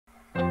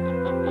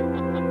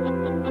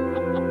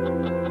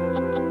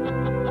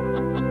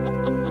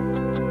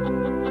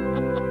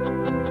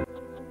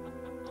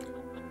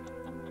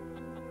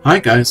Hi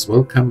guys,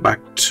 welcome back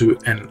to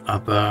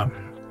another,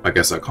 I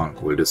guess I can't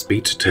call this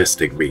beta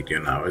testing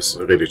video now. It's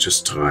really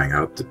just trying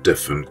out the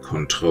different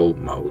control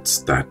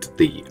modes that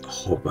the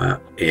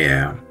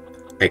HOVERAir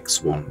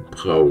X1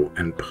 Pro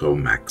and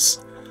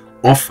ProMax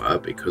offer,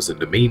 because in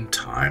the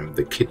meantime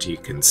the kit you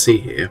can see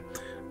here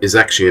is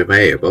actually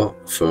available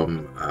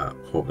from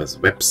Hover's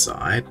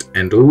website,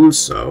 and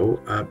also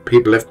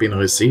people have been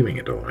receiving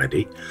it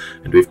already,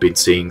 and we've been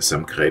seeing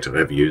some creator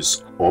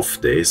reviews of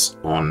this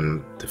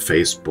on the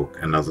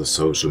Facebook and other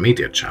social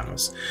media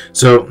channels.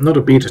 So not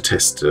a beta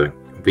tester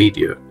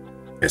video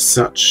as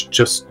such,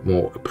 just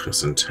more a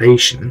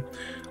presentation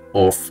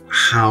of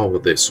how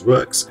this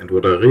works. And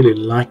what I really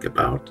like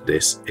about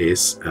this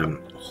is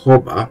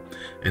Hover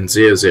and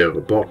 00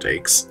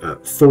 Robotics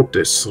thought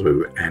this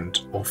through and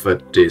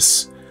offered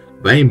this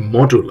very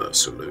modular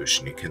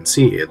solution. You can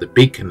see here the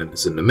beacon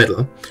is in the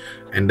middle,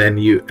 and then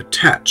you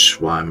attach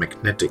via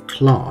magnetic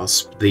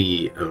clasp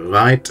the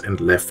right and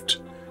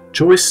left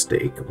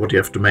joystick. What you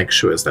have to make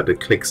sure is that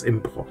it clicks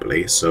in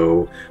properly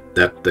so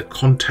that the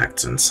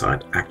contacts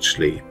inside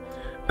actually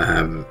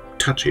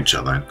touch each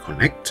other and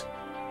connect.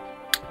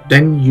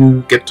 Then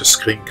you get the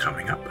screen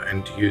coming up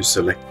and you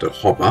select the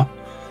HOVERAir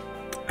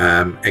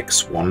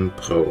X1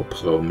 Pro or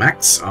Pro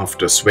Max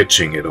after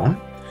switching it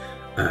on.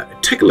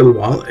 It takes a little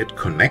while, it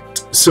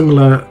connects,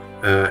 similar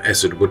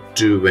as it would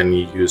do when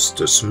you use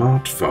the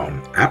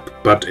smartphone app,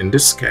 but in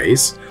this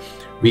case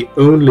we're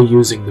only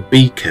using the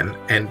beacon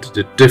and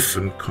the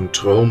different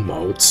control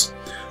modes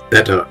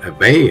that are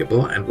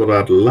available. And what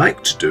I'd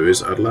like to do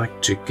is I'd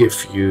like to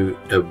give you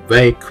a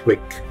very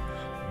quick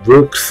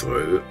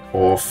walkthrough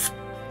of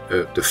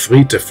the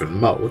 3 different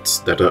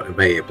modes that are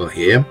available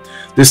here.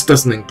 This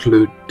doesn't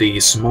include the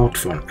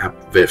smartphone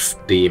app with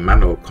the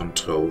manual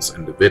controls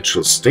and the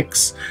virtual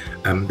sticks.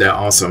 There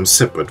are some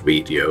separate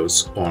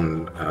videos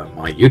on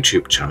my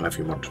YouTube channel if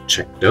you want to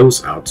check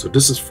those out. So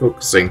this is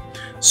focusing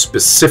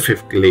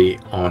specifically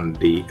on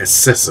the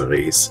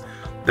accessories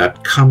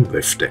that come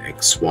with the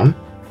X1.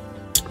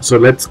 So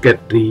let's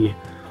get the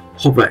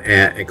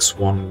HOVERAir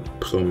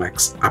X1 Pro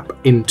Max up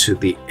into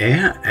the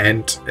air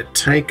and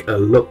take a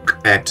look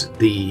at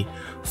the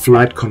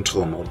flight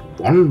control mode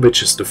 1,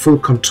 which is the full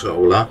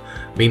controller,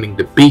 meaning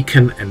the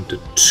beacon and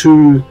the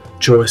 2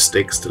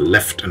 joysticks, the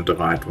left and the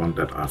right one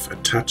that I've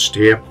attached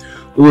here.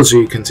 Also,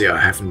 you can see I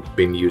haven't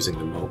been using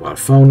the mobile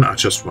phone. I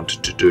just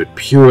wanted to do it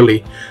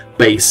purely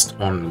based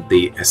on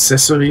the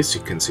accessories.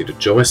 You can see the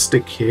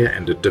joystick here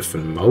and the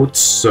different modes.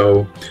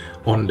 So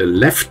on the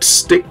left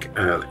stick,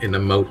 in a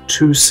mode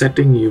 2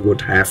 setting, you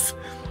would have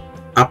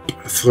up,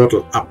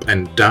 throttle up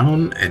and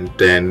down, and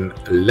then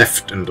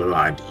left and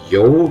right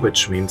yaw,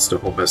 which means the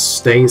hover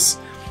stays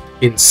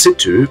in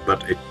situ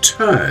but it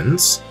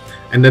turns.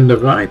 And then the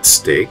right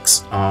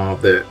sticks are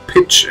the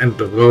pitch and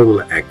the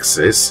roll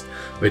axis,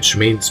 which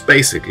means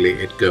basically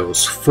it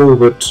goes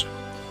forward,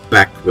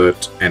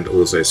 backward, and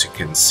also, as you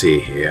can see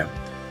here,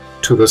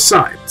 to the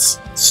sides.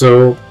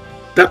 So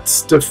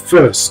that's the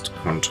first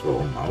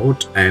control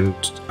mode, and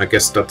I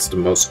guess that's the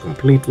most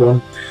complete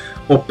one.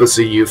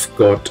 Obviously you've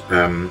got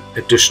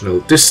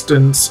additional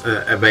distance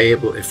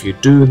available if you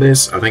do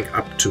this, I think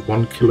up to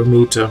 1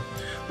 kilometer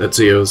that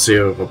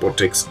 00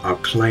 Robotics are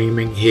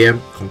claiming here,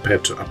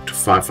 compared to up to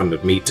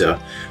 500 meter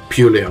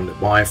purely on the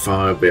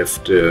Wi-Fi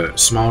with the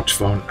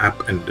smartphone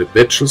app and the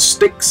virtual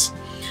sticks.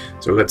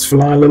 So let's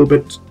fly a little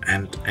bit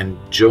and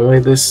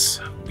enjoy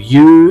this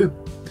view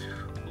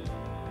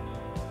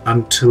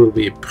until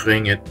we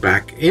bring it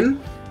back in.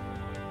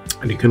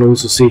 And you can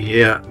also see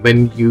here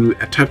when you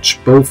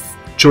attach both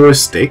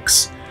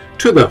joysticks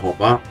to the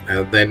hover,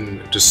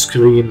 then the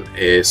screen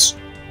is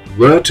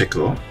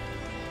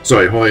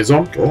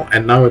horizontal,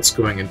 and now it's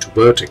going into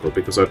vertical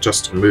because I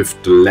just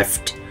removed the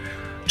left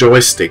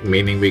joystick,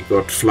 meaning we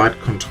got flight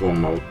control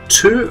mode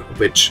 2,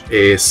 which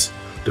is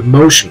the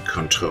motion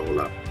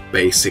controller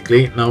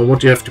basically. Now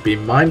what you have to be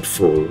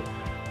mindful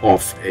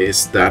of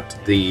is that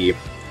the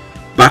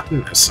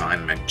button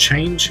assignment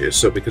changes.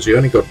 So because you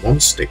only got 1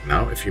 stick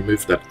now, if you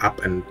move that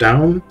up and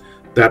down,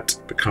 that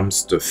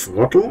becomes the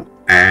throttle,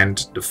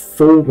 and the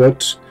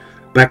forward,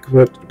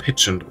 backward,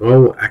 pitch and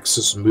roll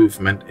axis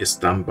movement is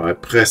done by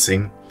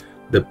pressing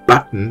the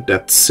button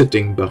that's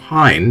sitting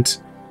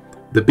behind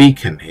the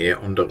beacon here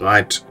on the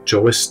right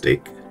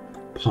joystick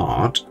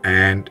part,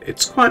 and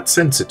it's quite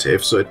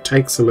sensitive, so it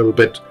takes a little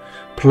bit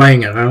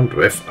playing around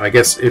with. I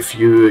guess if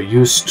you're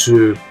used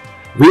to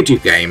video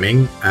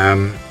gaming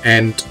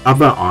and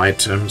other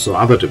items or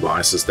other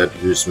devices that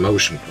use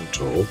motion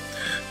control,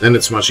 then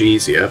it's much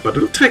easier, but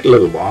it'll take a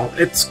little while.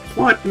 It's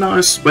quite a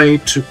nice way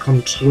to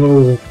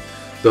control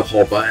the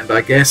hover, and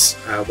I guess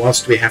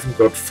whilst we haven't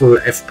got full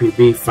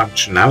FPV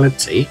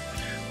functionality,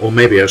 or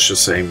maybe I should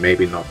say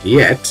maybe not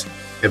yet,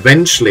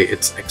 eventually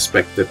it's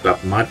expected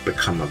that might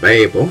become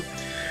available,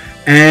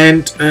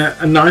 and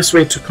a nice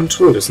way to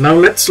control this. Now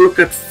let's look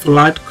at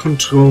flight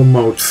control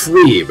mode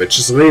 3, which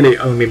is really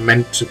only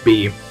meant to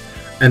be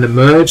an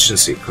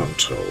emergency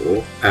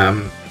control.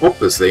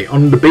 Obviously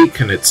on the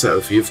beacon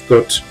itself you've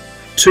got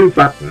 2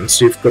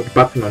 buttons. You've got the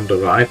button on the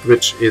right,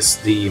 which is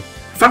the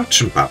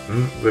function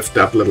button with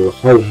that little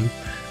home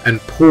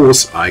and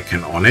pause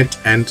icon on it,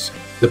 and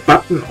the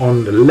button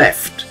on the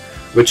left,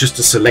 which is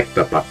the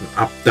selector button,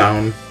 up,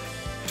 down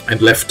and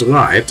left,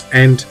 right.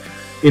 And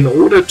in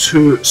order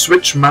to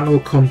switch manual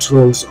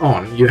controls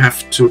on, you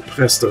have to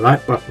press the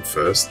right button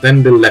first,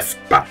 then the left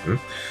button.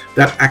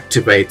 That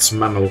activates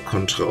manual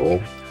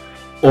control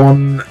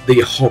on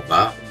the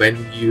hover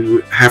when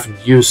you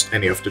haven't used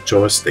any of the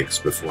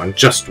joysticks before and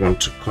just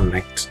want to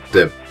connect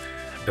the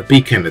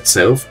beacon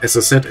itself. As I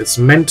said, it's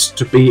meant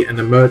to be an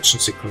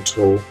emergency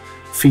control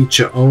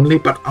feature only,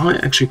 but I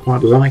actually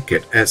quite like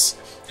it as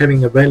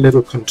having a very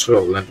little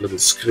control and little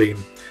screen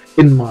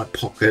in my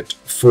pocket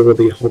for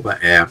the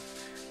HOVERAir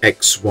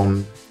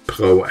X1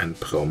 Pro and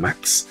Pro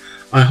Max.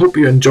 I hope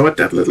you enjoyed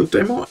that little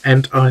demo,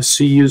 and I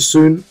see you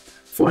soon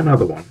for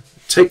another one.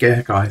 Take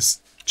care,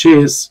 guys.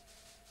 Cheers.